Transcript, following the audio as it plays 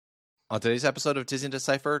On today's episode of Disney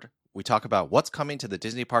Deciphered, we talk about what's coming to the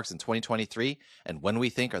Disney parks in 2023 and when we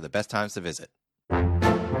think are the best times to visit.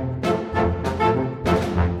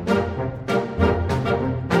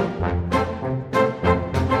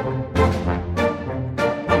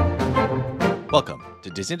 Welcome to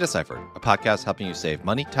Disney Deciphered, a podcast helping you save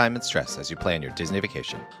money, time, and stress as you plan your Disney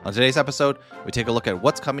vacation. On today's episode, we take a look at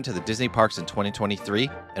what's coming to the Disney parks in 2023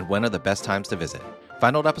 and when are the best times to visit.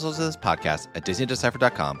 Find old episodes of this podcast at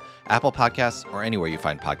DisneyDeciphered.com, Apple Podcasts, or anywhere you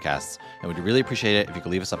find podcasts, and we'd really appreciate it if you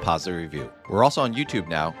could leave us a positive review. We're also on YouTube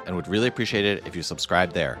now, and would really appreciate it if you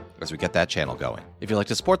subscribe there as we get that channel going. If you'd like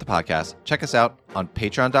to support the podcast, check us out on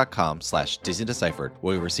Patreon.com/DisneyDeciphered,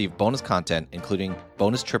 where we receive bonus content, including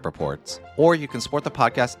bonus trip reports, or you can support the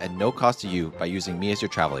podcast at no cost to you by using me as your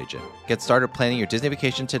travel agent. Get started planning your Disney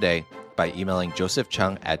vacation today by emailing Joseph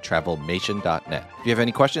Chung at travelmation.net. If you have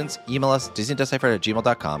any questions, email us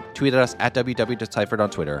DisneyDeciphered@gmail.com, tweet at us at WWDeciphered on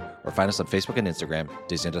Twitter, or find us on Facebook and Instagram,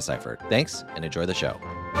 Disney Deciphered. Thanks, and enjoy the show.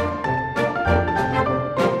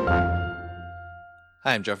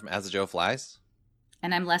 Hi, I'm Joe from As the Joe Flies.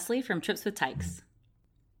 And I'm Leslie from Trips with Tykes.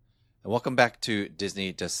 And welcome back to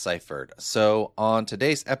Disney Deciphered. So on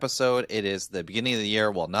today's episode, it is the beginning of the year.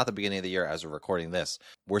 Well, not the beginning of the year as we're recording this.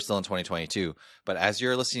 We're still in 2022. But as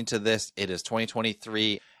you're listening to this, it is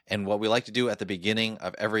 2023. And what we like to do at the beginning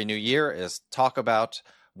of every new year is talk about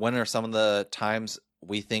when are some of the times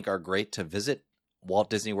we think are great to visit Walt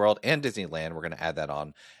Disney World and Disneyland. We're going to add that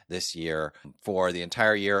on this year for the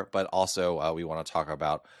entire year. But also we want to talk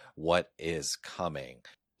about what is coming.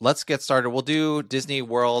 Let's get started. We'll do Disney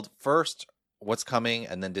World first, what's coming,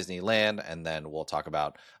 and then Disneyland, and then we'll talk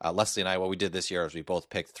about Leslie and I. What we did this year is we both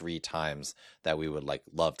picked 3 times that we would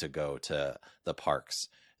love to go to the parks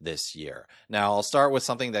this year. Now, I'll start with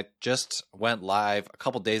something that just went live a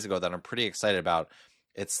couple days ago that I'm pretty excited about.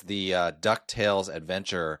 It's the DuckTales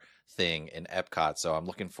Adventure thing in Epcot, so I'm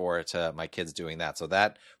looking forward to my kids doing that. So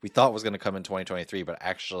that we thought was going to come in 2023, but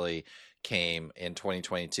actually came in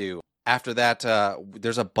 2022. After that,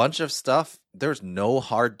 there's a bunch of stuff. There's no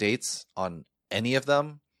hard dates on any of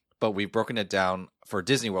them, but we've broken it down for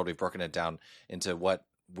Disney World. We've broken it down into what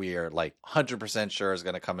we're 100% sure is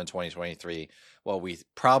going to come in 2023. Well, we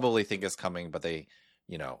probably think is coming, but they,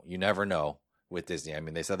 you never know with Disney. I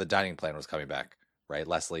mean, they said the dining plan was coming back, right,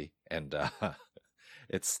 Leslie? And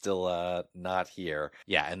it's still not here.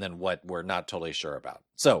 Yeah, and then what we're not totally sure about.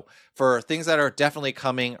 So for things that are definitely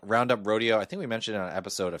coming, Roundup Rodeo, I think we mentioned in an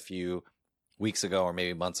episode a few weeks ago or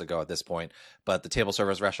maybe months ago at this point, but the table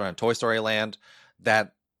service restaurant in Toy Story Land,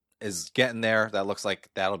 that is getting there. That looks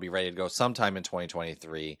like that'll be ready to go sometime in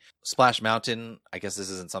 2023. Splash Mountain, I guess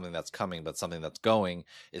this isn't something that's coming, but something that's going,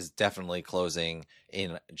 is definitely closing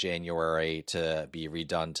in January to be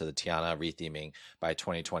redone to the Tiana retheming by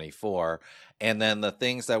 2024. And then the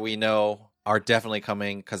things that we know are definitely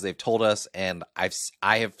coming because they've told us, and I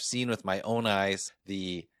have seen with my own eyes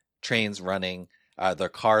the trains running, the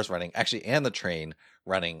cars running, actually, and the train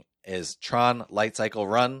running is Tron Light Cycle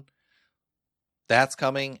Run. That's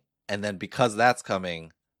coming. And then because that's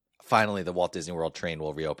coming, finally the Walt Disney World train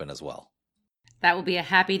will reopen as well. That will be a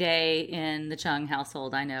happy day in the Chung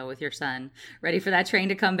household, I know, with your son. Ready for that train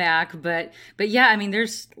to come back. But yeah, I mean,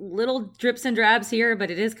 there's little drips and drabs here, but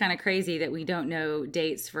it is kind of crazy that we don't know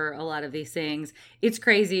dates for a lot of these things. It's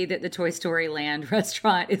crazy that the Toy Story Land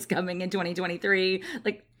restaurant is coming in 2023.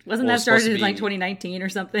 Wasn't that started in 2019 or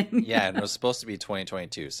something? Yeah, and it was supposed to be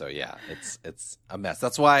 2022. So yeah, it's a mess.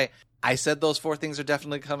 That's why I said those 4 things are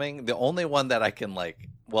definitely coming. The only one that I can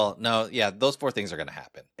those 4 things are going to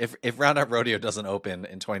happen. If Roundup Rodeo doesn't open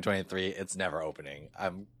in 2023, it's never opening.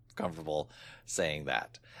 I'm comfortable saying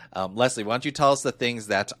that. Leslie, why don't you tell us the things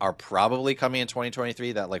that are probably coming in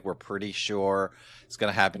 2023 that we're pretty sure is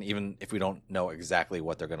going to happen, even if we don't know exactly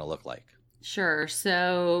what they're going to look like. Sure.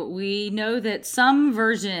 So we know that some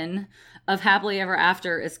version of Happily Ever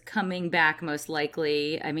After is coming back most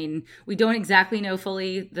likely. I mean, we don't exactly know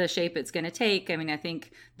fully the shape it's going to take. I mean, I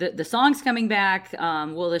think the song's coming back.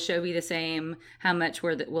 Will the show be the same? How much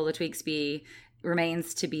will the tweaks be?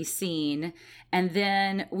 Remains to be seen. And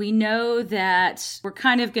then we know that we're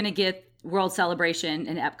kind of going to get World Celebration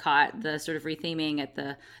in Epcot, the sort of retheming at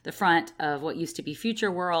the front of what used to be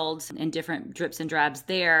Future World and different drips and drabs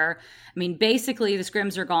there. I mean, basically the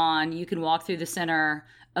scrims are gone. You can walk through the center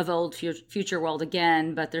of old Future World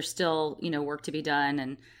again, but there's still, work to be done.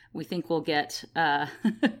 And we think we'll get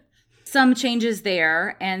some changes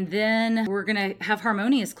there. And then we're going to have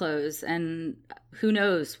Harmonious close. And who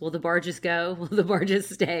knows? Will the barges go? Will the barges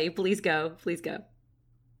stay? Please go. Please go.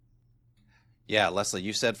 Yeah, Leslie,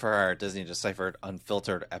 you said for our Disney Deciphered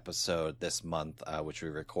Unfiltered episode this month, which we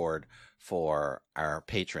record for our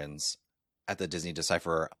patrons at the Disney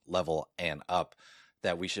Decipher level and up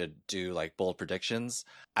that we should do like bold predictions.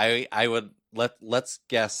 I would let's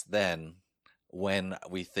guess then when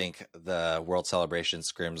we think the World Celebration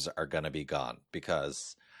scrims are going to be gone,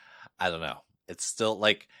 because I don't know. It's still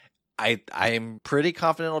like I'm pretty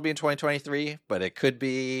confident it'll be in 2023, but it could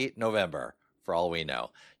be November for all we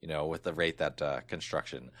know, with the rate that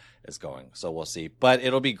construction is going. So we'll see. But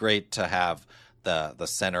it'll be great to have the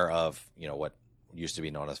center of, what used to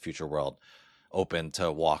be known as Future World open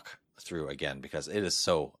to walk through again, because it is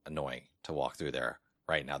so annoying to walk through there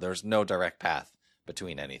right now. There's no direct path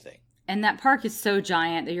between anything. And that park is so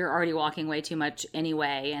giant that you're already walking way too much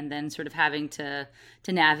anyway, and then sort of having to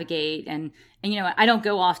navigate. And I don't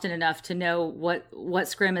go often enough to know what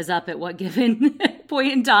scrim is up at what given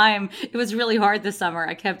point in time. It was really hard this summer.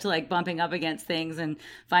 I kept like bumping up against things and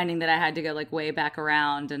finding that I had to go like way back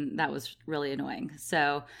around, and that was really annoying.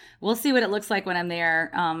 So we'll see what it looks like when I'm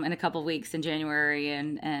there in a couple of weeks in January,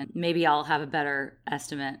 and maybe I'll have a better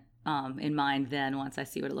estimate in mind then once I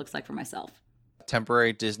see what it looks like for myself.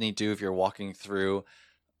 Temporary Disney do, if you're walking through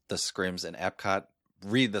the scrims in Epcot,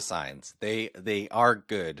 read the signs. They are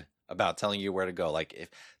good about telling you where to go. Like, if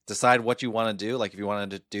decide what you want to do. Like if you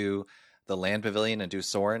wanted to do the Land Pavilion and do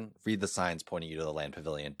Soarin', read the signs pointing you to the Land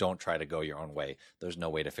Pavilion. Don't try to go your own way. There's no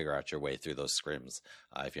way to figure out your way through those scrims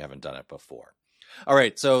if you haven't done it before. All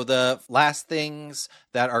right, so the last things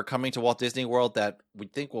that are coming to Walt Disney World that we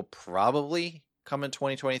think will probably come in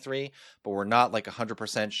 2023, but we're not like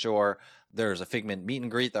 100% sure. There's a Figment meet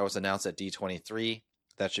and greet that was announced at D23.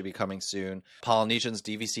 That should be coming soon. Polynesian's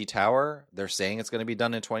DVC Tower, they're saying it's going to be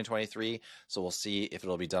done in 2023, so we'll see if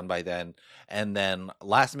it'll be done by then. And then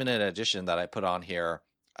last minute addition that I put on here,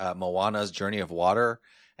 Moana's Journey of Water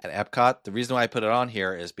at Epcot. The reason why I put it on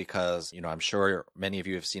here is because, I'm sure many of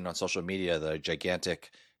you have seen on social media the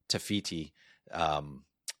gigantic Te Fiti.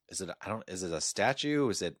 Is it a statue?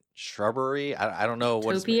 Is it shrubbery? I don't know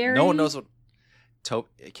what Topiary? No one knows what.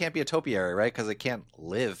 It can't be a topiary, right? Because it can't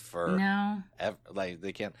live for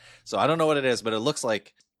they can't. So I don't know what it is, but it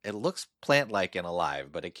looks plant-like and alive,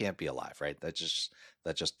 but it can't be alive, right? That just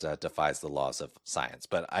defies the laws of science.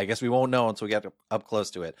 But I guess we won't know until we get up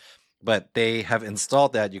close to it. But they have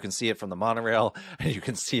installed that. You can see it from the monorail, and you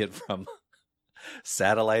can see it from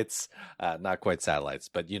satellites. Not quite satellites,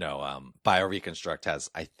 but BioReconstruct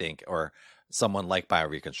has, I think, or someone like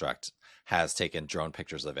BioReconstruct has taken drone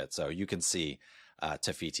pictures of it, so you can see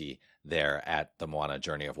Te Fiti there at the Moana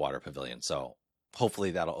Journey of Water Pavilion. So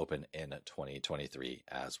hopefully that'll open in 2023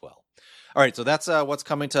 as well. All right, so that's what's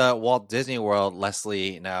coming to Walt Disney World.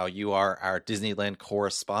 Leslie, now you are our Disneyland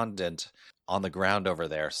correspondent on the ground over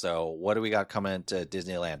there. So what do we got coming to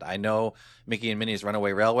Disneyland? I know Mickey and Minnie's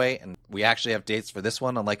Runaway Railway, and we actually have dates for this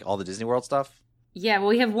one, unlike all the Disney World stuff. Yeah, well,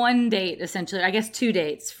 we have one date, essentially, I guess 2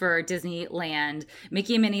 dates for Disneyland.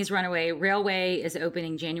 Mickey and Minnie's Runaway Railway is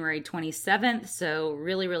opening January 27th, so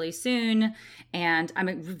really, really soon. And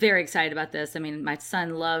I'm very excited about this. I mean, my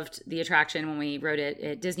son loved the attraction when we rode it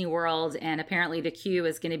at Disney World, and apparently the queue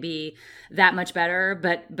is going to be that much better.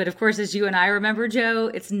 But of course, as you and I remember,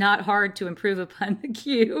 Joe, it's not hard to improve upon the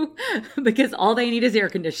queue because all they need is air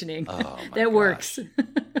conditioning. Oh, that works.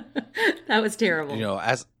 That was terrible.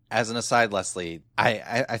 As an aside, Leslie,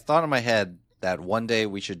 I thought in my head that one day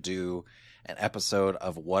we should do an episode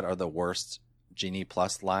of what are the worst Genie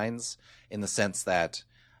Plus lines, in the sense that,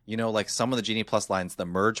 like some of the Genie Plus lines, the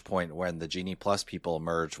merge point when the Genie Plus people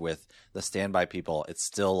merge with the standby people, it's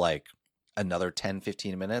still like another 10,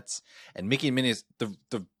 15 minutes. And Mickey and Minnie's,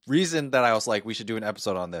 the reason that I was like, we should do an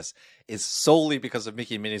episode on this is solely because of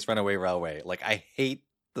Mickey and Minnie's Runaway Railway. Like, I hate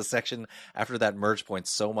the section after that merge point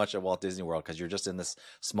so much at Walt Disney World, because you're just in this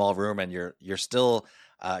small room and you're still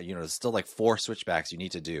there's still like 4 switchbacks you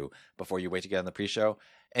need to do before you wait to get on the pre-show.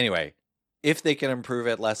 Anyway, if they can improve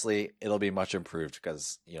it, Leslie, it'll be much improved,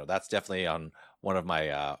 because that's definitely on one of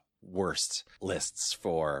my worst lists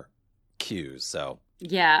for queues. So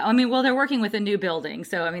yeah, I mean, well, they're working with a new building,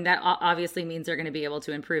 so I mean that obviously means they're going to be able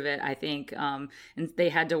to improve it, I think. And they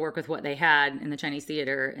had to work with what they had in the Chinese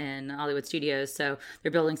Theater in Hollywood Studios, so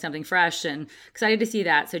they're building something fresh, and excited to see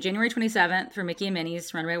that. So January 27th for Mickey and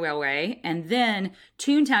Minnie's Runaway Railway, and then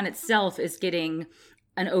Toontown itself is getting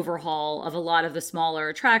an overhaul of a lot of the smaller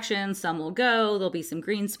attractions. Some will go, there'll be some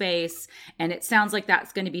green space, and it sounds like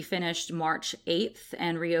that's going to be finished March 8th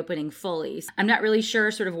and reopening fully. I'm not really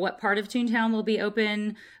sure sort of what part of Toontown will be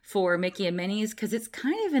open for Mickey and Minnie's because it's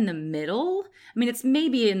kind of in the middle. I mean, it's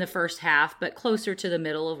maybe in the first half, but closer to the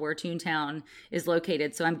middle of where Toontown is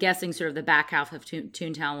located. So I'm guessing sort of the back half of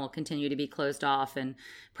Toontown will continue to be closed off, and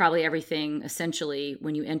probably everything essentially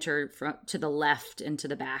when you enter to the left and to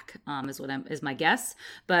the back is my guess.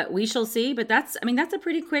 But we shall see. But that's a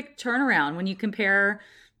pretty quick turnaround when you compare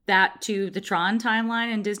that to the Tron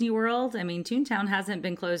timeline in Disney World. I mean, Toontown hasn't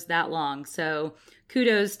been closed that long. So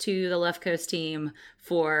kudos to the Left Coast team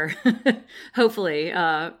for hopefully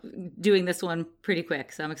doing this one pretty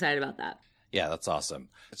quick. So I'm excited about that. Yeah, that's awesome.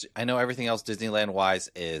 I know everything else Disneyland wise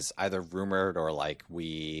is either rumored or like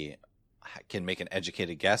we can make an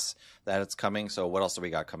educated guess that it's coming. So what else do we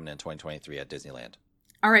got coming in 2023 at Disneyland?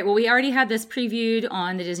 All right. Well, we already had this previewed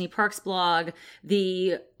on the Disney Parks blog.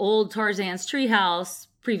 The old Tarzan's Treehouse,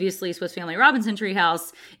 previously Swiss Family Robinson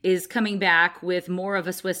Treehouse, is coming back with more of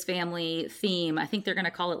a Swiss Family theme. I think they're going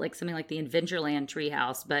to call it like something like the Adventureland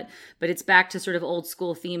Treehouse, but it's back to sort of old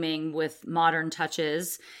school theming with modern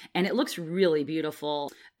touches, and it looks really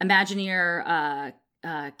beautiful. Imagineer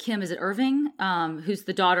Kim, is it Irving, who's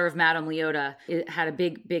the daughter of Madame Leota, had a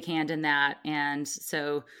big hand in that. And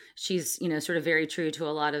so she's, sort of very true to a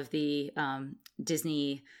lot of the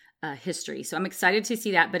Disney history. So I'm excited to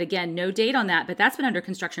see that. But again, no date on that, but that's been under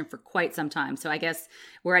construction for quite some time. So I guess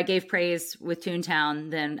where I gave praise with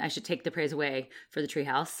Toontown, then I should take the praise away for the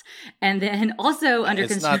Treehouse. And then also under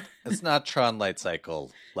construction. It's not Tron Light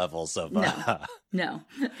Cycle levels of. No.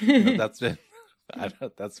 That's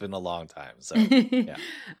been a long time. So, yeah.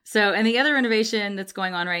 So, and the other renovation that's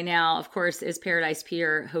going on right now, of course, is Paradise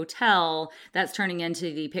Pier Hotel. That's turning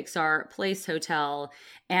into the Pixar Place Hotel.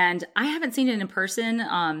 And I haven't seen it in person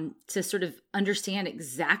to sort of understand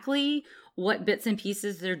exactly what bits and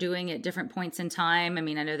pieces they're doing at different points in time. I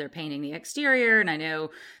mean, I know they're painting the exterior, and I know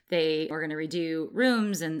they are going to redo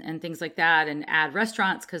rooms and things like that, and add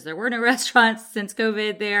restaurants because there were no restaurants since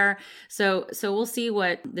COVID there. So we'll see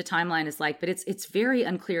what the timeline is like, but it's very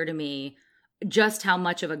unclear to me just how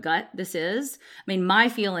much of a gut this is. I mean, my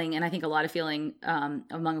feeling, and I think a lot of feeling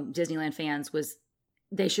among Disneyland fans, was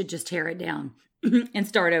they should just tear it down and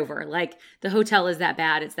start over. Like, the hotel is that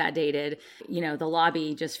bad, it's that dated. The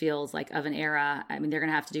lobby just feels like of an era. I mean, they're going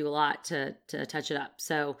to have to do a lot to touch it up.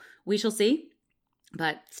 So we shall see,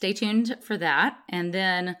 but stay tuned for that. And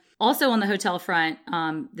then also on the hotel front,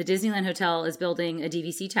 the Disneyland Hotel is building a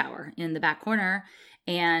DVC tower in the back corner.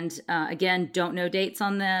 And again, don't know dates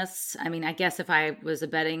on this. I mean, I guess if I was a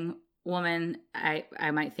betting woman, I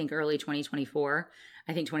might think early 2024.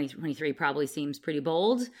 I think 2023 probably seems pretty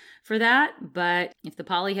bold for that. But if the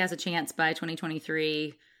Poly has a chance by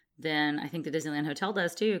 2023, then I think the Disneyland Hotel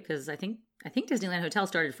does too, because I think Disneyland Hotel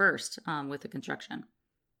started first with the construction.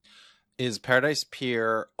 Is Paradise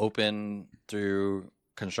Pier open through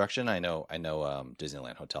construction? I know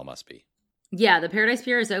Disneyland Hotel must be. Yeah, the Paradise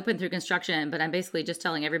Pier is open through construction, but I'm basically just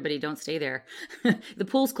telling everybody don't stay there. The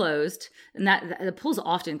pool's closed, and the pool's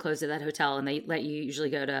often closed at that hotel, and they let you usually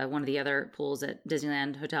go to one of the other pools at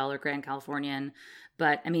Disneyland Hotel or Grand Californian.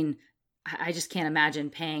 But I mean, I just can't imagine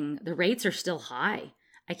paying. The rates are still high.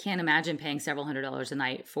 I can't imagine paying several $100s a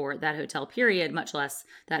night for that hotel, period, much less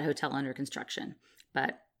that hotel under construction.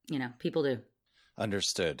 But, people do.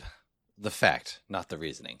 Understood. The fact, not the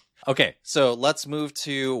reasoning. Okay, so let's move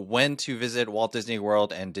to when to visit Walt Disney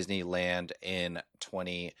World and Disneyland in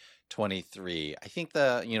 2023. I think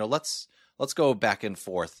let's go back and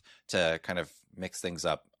forth to kind of mix things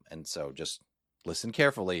up. And so just listen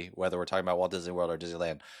carefully, whether we're talking about Walt Disney World or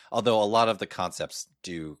Disneyland, although a lot of the concepts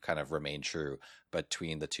do kind of remain true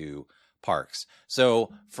between the two parks.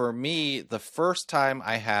 So for me, the first time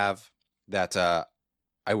I have that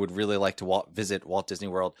I would really like to visit Walt Disney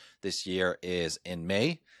World this year is in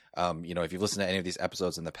May. If you've listened to any of these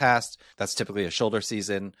episodes in the past, that's typically a shoulder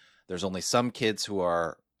season. There's only some kids who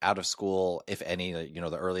are out of school, if any.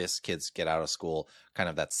 The earliest kids get out of school kind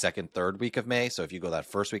of that second, third week of May. So if you go that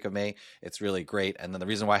first week of May, it's really great. And then the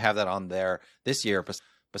reason why I have that on there this year,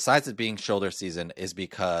 besides it being shoulder season, is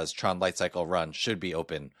because Tron Light Cycle Run should be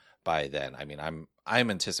open by then. I mean, I'm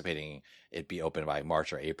anticipating it be open by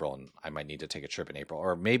March or April, and I might need to take a trip in April,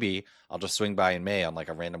 or maybe I'll just swing by in May on like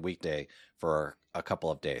a random weekday for a couple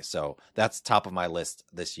of days. So that's top of my list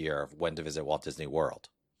this year of when to visit Walt Disney World.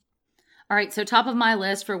 All right, so top of my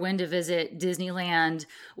list for when to visit Disneyland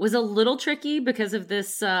was a little tricky because of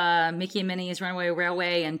this Mickey and Minnie's Runaway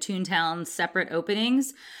Railway and Toontown separate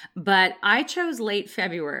openings, but I chose late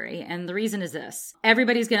February, and the reason is this.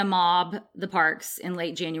 Everybody's going to mob the parks in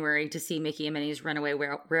late January to see Mickey and Minnie's Runaway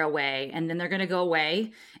Railway, and then they're going to go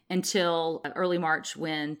away until early March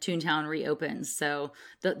when Toontown reopens. So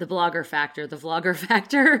the vlogger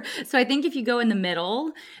factor. So I think if you go in the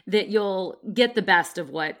middle, that you'll get the best of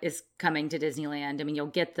what is coming to Disneyland. I mean, you'll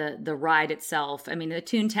get the ride itself. I mean, the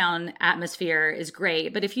Toontown atmosphere is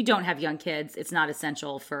great, but if you don't have young kids, it's not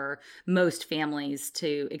essential for most families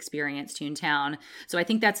to experience Toontown. So I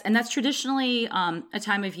think that's traditionally a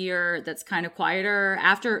time of year that's kind of quieter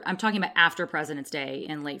I'm talking about after President's Day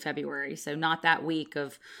in late February. So not that week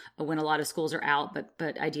of when a lot of schools are out,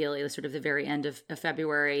 but ideally sort of the very end of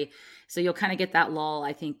February. So you'll kind of get that lull,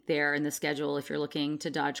 I think, there in the schedule if you're looking to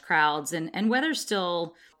dodge crowds. And weather's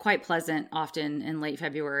still quite pleasant often in late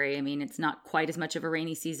February. I mean, it's not quite as much of a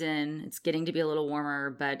rainy season. It's getting to be a little warmer,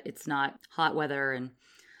 but it's not hot weather. And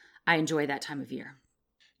I enjoy that time of year.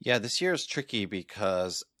 Yeah, this year is tricky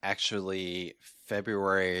because actually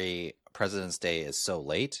February President's Day is so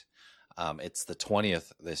late. It's the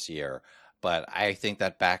 20th this year, but I think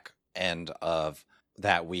that back end of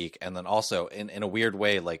that week, and then also in a weird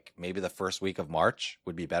way, like maybe the first week of March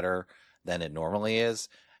would be better than it normally is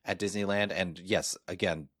at Disneyland. And yes,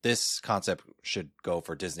 again, this concept should go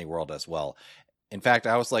for Disney World as well. In fact,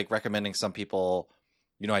 I was like recommending some people,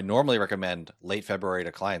 I normally recommend late February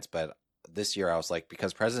to clients, but this year I was like,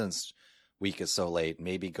 because President's Week is so late,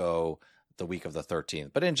 maybe go the week of the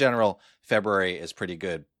 13th. But in general, February is pretty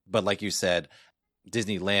good. But like you said,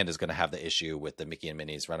 Disneyland is going to have the issue with the Mickey and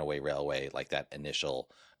Minnie's Runaway Railway, like that initial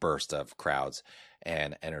burst of crowds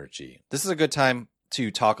and energy. This is a good time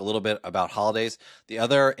to talk a little bit about holidays. The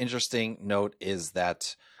other interesting note is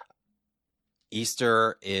that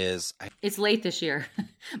Easter is... It's late this year.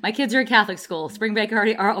 My kids are at Catholic school. Spring break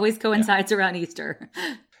always coincides around Easter.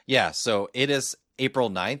 Yeah, so it is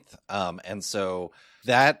April 9th. And so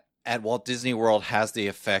that at Walt Disney World has the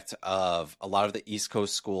effect of a lot of the East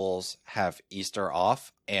Coast schools have Easter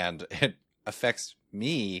off, and it affects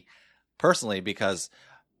me personally because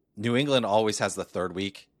New England always has the third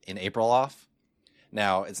week in April off.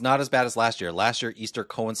 Now, it's not as bad as last year. Last year, Easter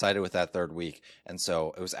coincided with that third week, and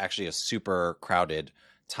so it was actually a super crowded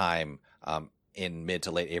time in mid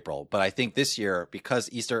to late April. But I think this year,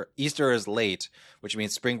 because Easter is late, which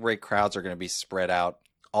means spring break crowds are going to be spread out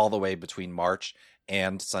all the way between March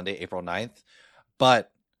and Sunday, April 9th.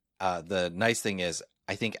 But the nice thing is,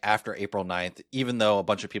 I think after April 9th, even though a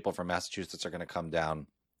bunch of people from Massachusetts are going to come down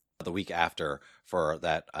the week after for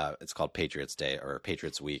that, it's called Patriots Day or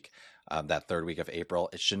Patriots Week, that third week of April,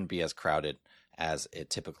 it shouldn't be as crowded as it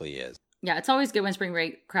typically is. Yeah, it's always good when spring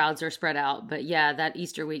break crowds are spread out. But yeah, that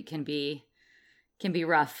Easter week can be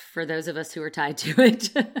rough for those of us who are tied to it.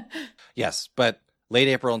 Yes, but late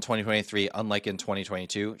April in 2023, unlike in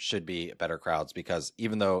 2022, should be better crowds because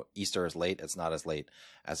even though Easter is late, it's not as late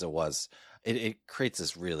as it was. It creates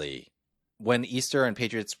this really... When Easter and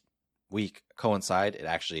Patriots Week coincide, it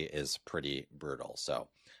actually is pretty brutal. So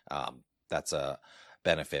that's a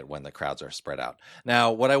benefit when the crowds are spread out.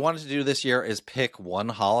 Now, what I wanted to do this year is pick one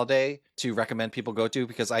holiday to recommend people go to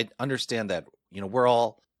because I understand that, we're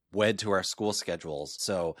all wed to our school schedules.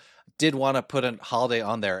 So did want to put a holiday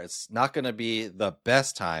on there. It's not going to be the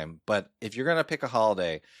best time, but if you're going to pick a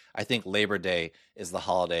holiday, I think Labor Day is the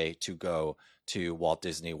holiday to go to Walt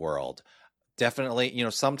Disney World. Definitely,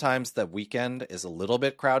 sometimes the weekend is a little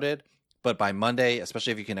bit crowded, but by Monday,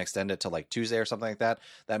 especially if you can extend it to like Tuesday or something like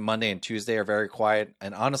that Monday and Tuesday are very quiet.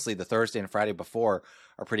 And honestly, the Thursday and Friday before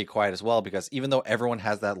are pretty quiet as well, because even though everyone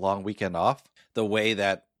has that long weekend off, the way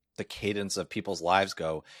that the cadence of people's lives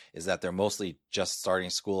go is that they're mostly just starting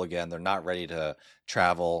school again. They're not ready to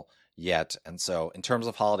travel yet. And so in terms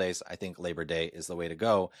of holidays, I think Labor Day is the way to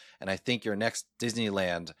go. And I think your next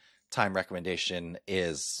Disneyland time recommendation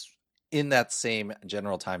is in that same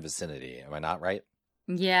general time vicinity. Am I not right?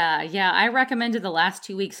 Yeah. I recommended the last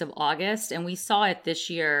 2 weeks of August, and we saw it this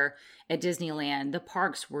year at Disneyland. The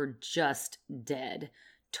parks were just dead.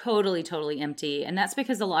 Totally empty. And that's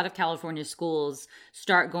because a lot of California schools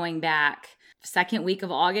start going back second week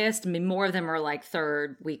of August. I mean, more of them are like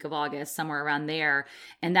third week of August, somewhere around there.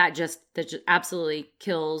 And that just absolutely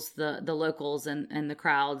kills the locals and the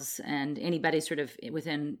crowds and anybody sort of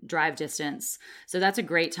within drive distance. So that's a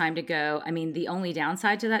great time to go. I mean, the only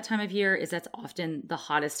downside to that time of year is that's often the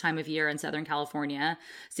hottest time of year in Southern California.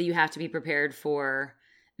 So you have to be prepared for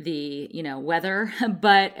the weather,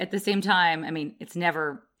 but at the same time, I mean, it's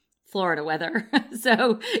never Florida weather.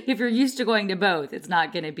 So if you're used to going to both, it's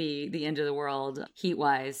not going to be the end of the world heat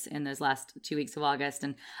wise in those last 2 weeks of August.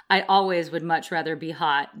 And I always would much rather be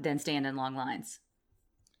hot than stand in long lines.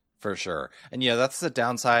 For sure. And yeah, that's the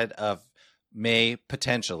downside of May,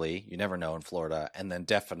 potentially, you never know in Florida, and then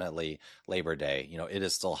definitely Labor Day. It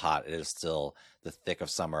is still hot. It is still the thick of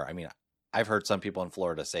summer. I mean, I've heard some people in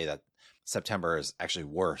Florida say that September is actually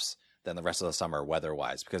worse than the rest of the summer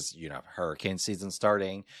weather-wise because, hurricane season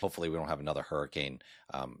starting. Hopefully we don't have another hurricane,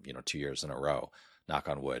 2 years in a row, knock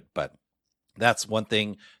on wood. But that's one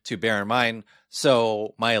thing to bear in mind.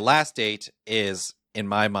 So my last date is, in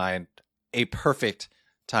my mind, a perfect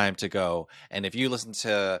time to go. And if you listen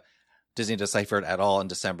to Disney Deciphered at all in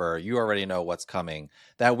December, you already know what's coming.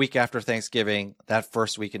 That week after Thanksgiving, that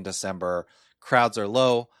first week in December, crowds are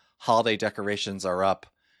low, holiday decorations are up,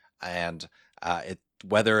 and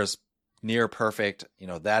weather is near perfect.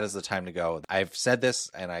 That is the time to go. I've said this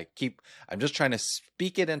and I'm just trying to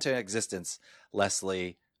speak it into existence,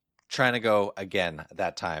 Leslie, trying to go again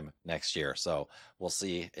that time next year. So we'll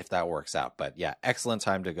see if that works out. But yeah, excellent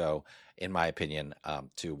time to go, in my opinion,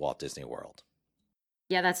 to Walt Disney World.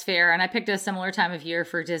 Yeah, that's fair. And I picked a similar time of year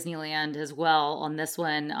for Disneyland as well on this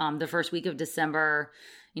one. The first week of December,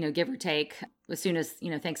 give or take, as soon as,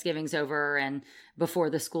 Thanksgiving's over and before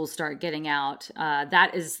the schools start getting out.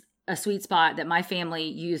 That is a sweet spot that my family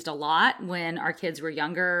used a lot when our kids were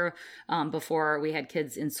younger, before we had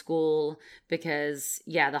kids in school, because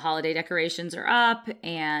the holiday decorations are up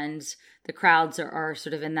and the crowds are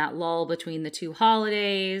sort of in that lull between the two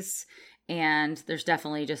holidays. And there's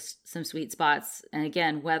definitely just some sweet spots. And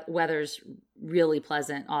again, weather's really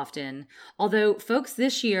pleasant often. Although, folks,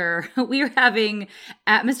 this year we are having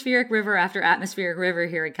atmospheric river after atmospheric river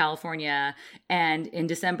here in California and in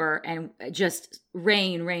December, and just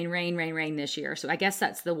rain this year. So I guess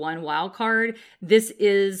that's the one wild card. This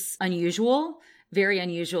is unusual. Very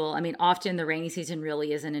unusual. I mean, often the rainy season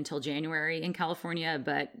really isn't until January in California,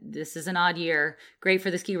 but this is an odd year. Great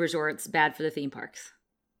for the ski resorts, bad for the theme parks.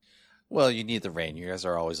 Well, you need the rain. You guys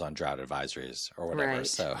are always on drought advisories or whatever. Right.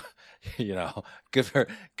 So, good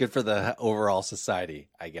for the overall society,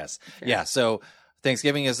 I guess. Sure. Yeah. So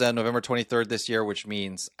Thanksgiving is November 23rd this year, which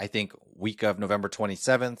means I think week of November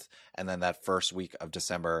 27th. And then that first week of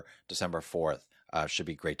December 4th, should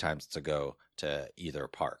be great times to go to either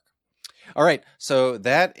park. All right, so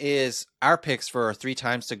that is our picks for 3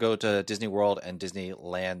 times to go to Disney World and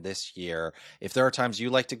Disneyland this year. If there are times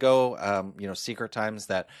you like to go, secret times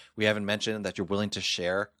that we haven't mentioned that you're willing to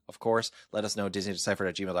share, of course, let us know.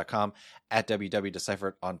 DisneyDeciphered@gmail.com, at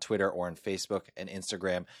WWDeciphered on Twitter or on Facebook and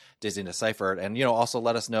Instagram, Disney Deciphered. And, also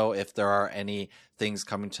let us know if there are any things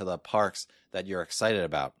coming to the parks that you're excited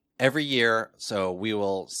about. Every year, so we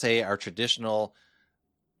will say our traditional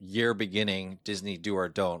year beginning Disney do or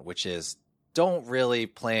don't, which is don't really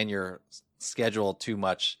plan your schedule too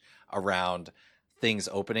much around things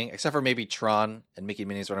opening, except for maybe Tron and Mickey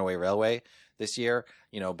Minnie's Runaway Railway this year,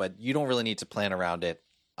 but you don't really need to plan around it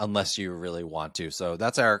unless you really want to. So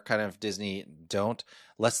that's our kind of Disney don't.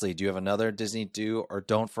 Leslie, do you have another Disney do or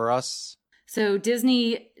don't for us? So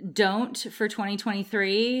Disney don't for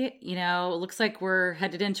 2023, it looks like we're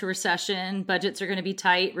headed into recession. Budgets are going to be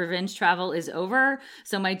tight. Revenge travel is over.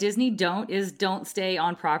 So my Disney don't is don't stay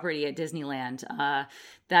on property at Disneyland.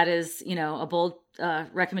 That is, a bold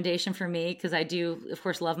recommendation for me because I do, of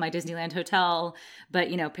course, love my Disneyland hotel. But,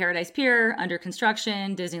 Paradise Pier under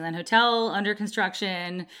construction, Disneyland Hotel under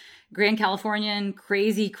construction, Grand Californian,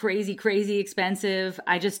 crazy expensive.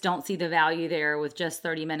 I just don't see the value there with just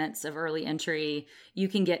 30 minutes of early entry. You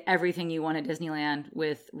can get everything you want at Disneyland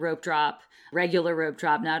with rope drop, regular rope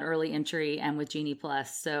drop, not early entry, and with Genie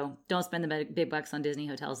Plus. So don't spend the big bucks on Disney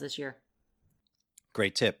hotels this year.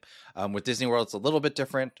 Great tip. With Disney World, it's a little bit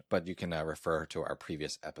different, but you can refer to our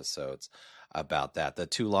previous episodes about that. The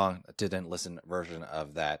too long didn't listen version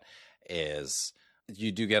of that is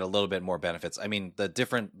you do get a little bit more benefits. I mean,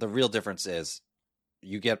 the real difference is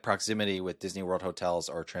you get proximity with Disney World hotels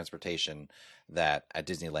or transportation that at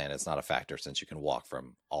Disneyland it's not a factor since you can walk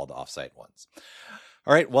from all the offsite ones.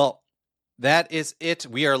 All right, well, that is it.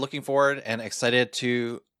 We are looking forward and excited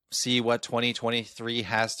to see what 2023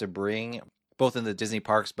 has to bring, both in the Disney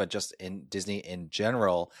parks, but just in Disney in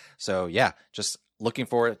general. So yeah, just looking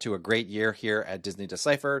forward to a great year here at Disney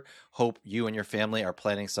Deciphered. Hope you and your family are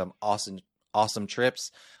planning some awesome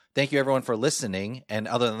trips. Thank you everyone for listening. And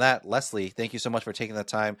other than that, Leslie, thank you so much for taking the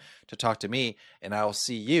time to talk to me. And I will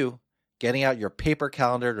see you getting out your paper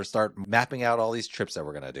calendar to start mapping out all these trips that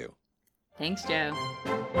we're going to do. Thanks, Joe.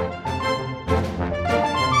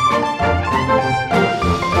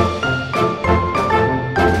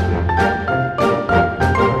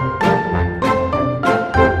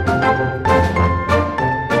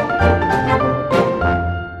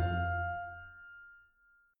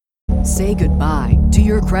 say goodbye to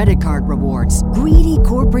your credit card rewards. Greedy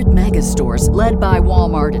corporate mega stores, led by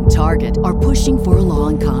Walmart and Target, are pushing for a law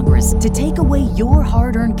in Congress to take away your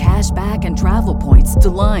hard-earned cash back and travel points to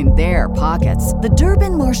line their pockets. The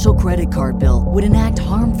Durbin-Marshall credit card bill would enact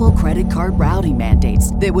harmful credit card routing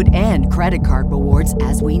mandates that would end credit card rewards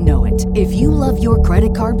as we know it. If you love your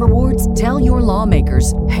credit card rewards, tell your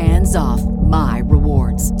lawmakers, hands off my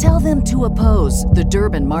rewards. Tell them to oppose the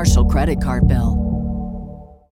Durbin-Marshall credit card bill.